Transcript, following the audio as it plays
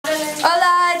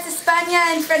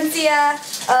Francia.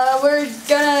 We're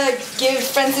gonna give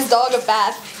France's dog a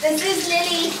bath. This is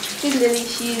Lily. She's Lily.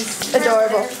 She's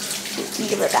adorable. We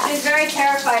give her a bath. She's very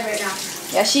terrified right now.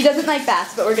 Yeah, she doesn't like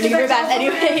baths, but we're gonna give her a bath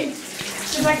anyway.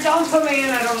 She's like, don't put me in,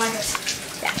 I don't like it.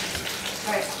 Yeah.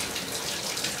 Alright.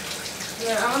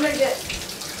 Yeah, I'm gonna get...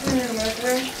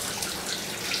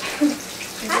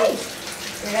 Hi.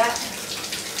 See that?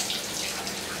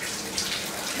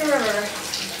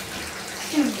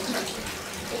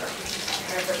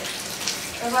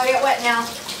 I'm gonna get wet now.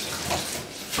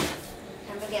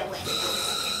 I'm gonna get wet.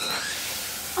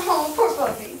 Oh, poor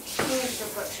puppy. He needs to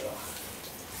put you.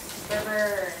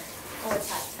 River. Oh, it's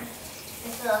hot.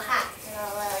 It's a little hot. You know,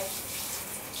 like,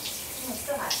 it's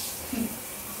still hot.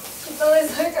 It's always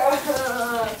like,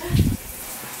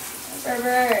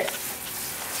 River.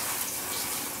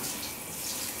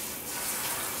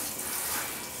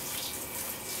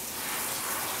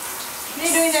 What are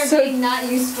you doing there being not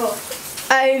useful?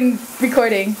 I'm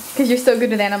recording because you're so good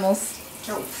with animals.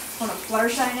 Oh, want to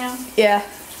Fluttershy now? Yeah.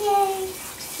 Yay.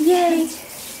 Yay.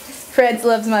 Fred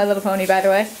loves My Little Pony, by the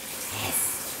way.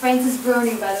 Yes. Francis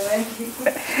Brony, by the way.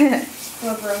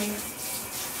 Hello, Brony.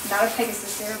 Not a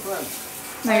Pegasus, they're a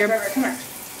Brony. No, you're, River, come here.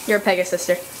 you're a Pegasus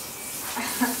sister.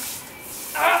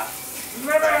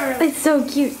 River. It's so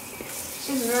cute.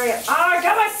 She's very... Oh, I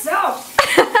got myself!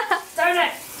 Darn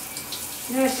it!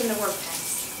 No, I shouldn't have worn pants.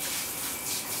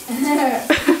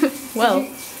 Well.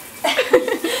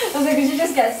 I was like, did you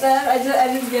just guess that? I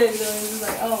didn't get it, so I was just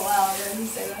like, oh wow, I didn't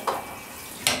say that.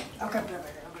 Okay,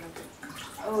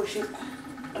 oh shoot.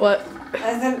 What?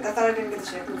 I thought I didn't get the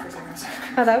shampoo for a second.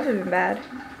 Oh, that would have been bad.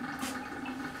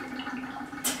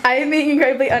 I am being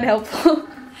incredibly unhelpful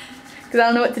because I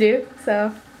don't know what to do,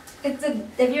 so.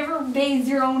 Have you ever bathed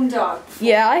your own dog?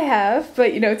 Yeah, I have,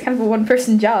 but you know, it's kind of a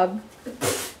one-person job.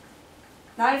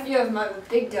 Not if you have a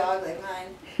big dog like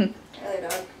mine. Really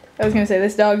dog. I was gonna say,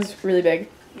 this dog's really big.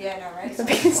 Yeah, I know, right? It's the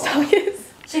biggest dog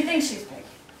is. She thinks she's big.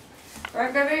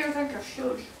 Right, baby? You think you're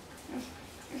huge.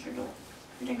 Yes, you do.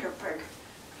 You think you're big.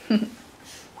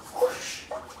 Whoosh.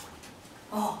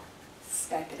 Oh,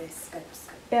 Skype it is. Skype.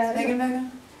 Yeah.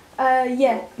 Megan?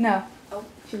 Yeah, no. Oh.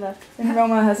 She left. And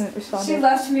Roma hasn't responded. She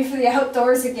left me for the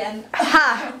outdoors again.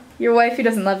 Ha! Your wife who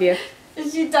doesn't love you.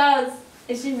 She does.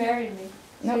 And she married me.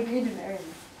 Nope. She agreed to marry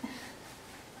me.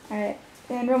 Alright.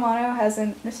 And Romano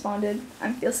hasn't responded.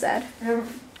 I feel sad.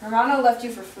 Romano left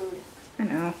you for food. I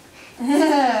know.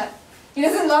 He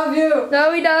doesn't love you.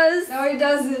 No, he does. No, he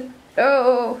doesn't.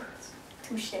 Oh.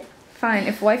 Touche. Fine.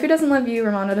 If wifey doesn't love you,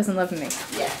 Romano doesn't love me.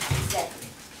 Yeah, exactly.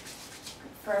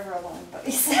 Forever alone,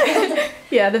 buddies.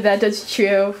 Yeah, that's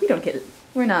true. We don't get it.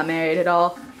 We're not married at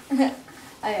all. I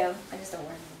am. I just don't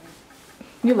wear it.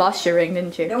 You lost your ring,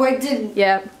 didn't you? No, I didn't.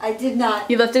 Yeah. I did not.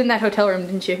 You left it in that hotel room,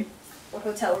 didn't you? What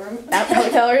hotel room? That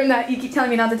hotel room that you keep telling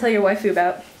me not to tell your waifu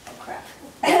about. Oh, crap.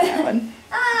 That one.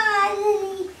 Ah,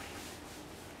 Lily.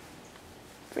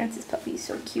 Francis puppy is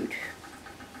so cute.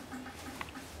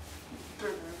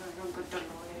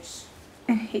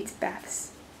 And hates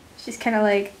baths. She's kind of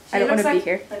like, I don't want to be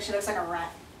here. Like she looks like a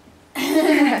rat.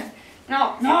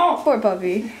 No. Poor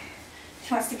puppy.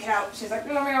 She wants to get out. She's like,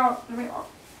 let me out.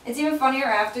 It's even funnier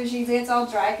after she gets all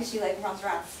dry because she like runs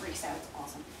around and freaks out. It's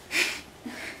awesome.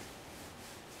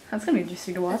 That's gonna be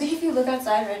interesting to I watch. think if you look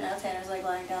outside right now, Tanner's like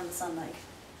lying down in the sun like.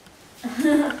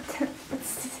 Let's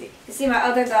see. You see my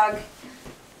other dog?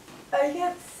 I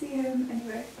can't see him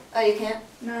anywhere. Oh, you can't?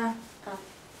 Nah. Oh.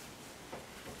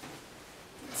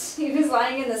 He was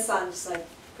lying in the sun, just like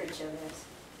pretty chill, guys.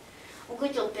 Oh,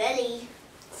 good your belly.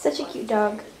 Such a cute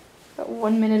dog. Got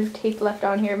 1 minute of tape left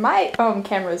on here. My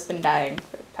camera's been dying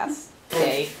for the past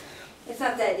day. It's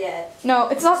not dead yet. No,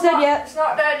 it's not dead yet. It's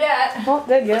not dead yet. Not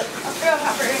dead yet. I'm real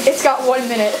happy. It's got 1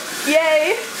 minute.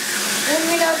 Yay! Let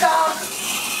me know, dog.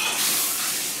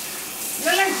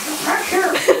 Lily, back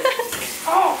here.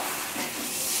 Oh.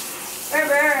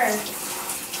 Bear.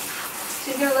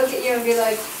 She's gonna look at you and be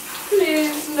like,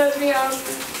 please let me out.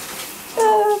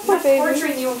 Oh, poor I'm baby.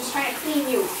 torturing you. I'm just trying to clean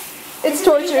you. It's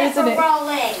torture, isn't it?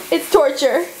 It's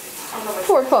torture.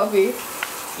 Poor puppy.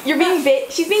 You're being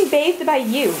she's being bathed by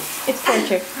you. It's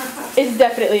torture. It's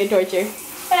definitely a torture.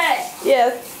 Hey.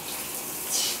 Yes.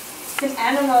 It's an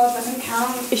animal. It doesn't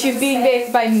count. If she's being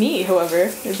bathed by me,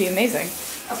 however, it'd be amazing.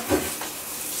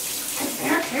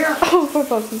 Back here. Oh, poor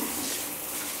puppy.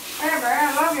 Whatever,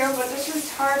 I love you, but this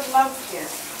is hard love here.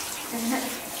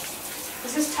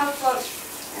 This is tough love.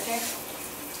 Okay?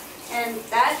 And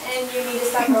you need to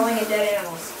stop rolling in dead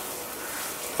animals.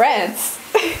 France.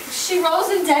 She rolls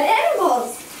in dead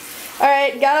animals.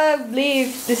 Alright, gotta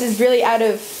leave. This is really out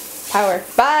of power.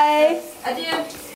 Bye. Adieu.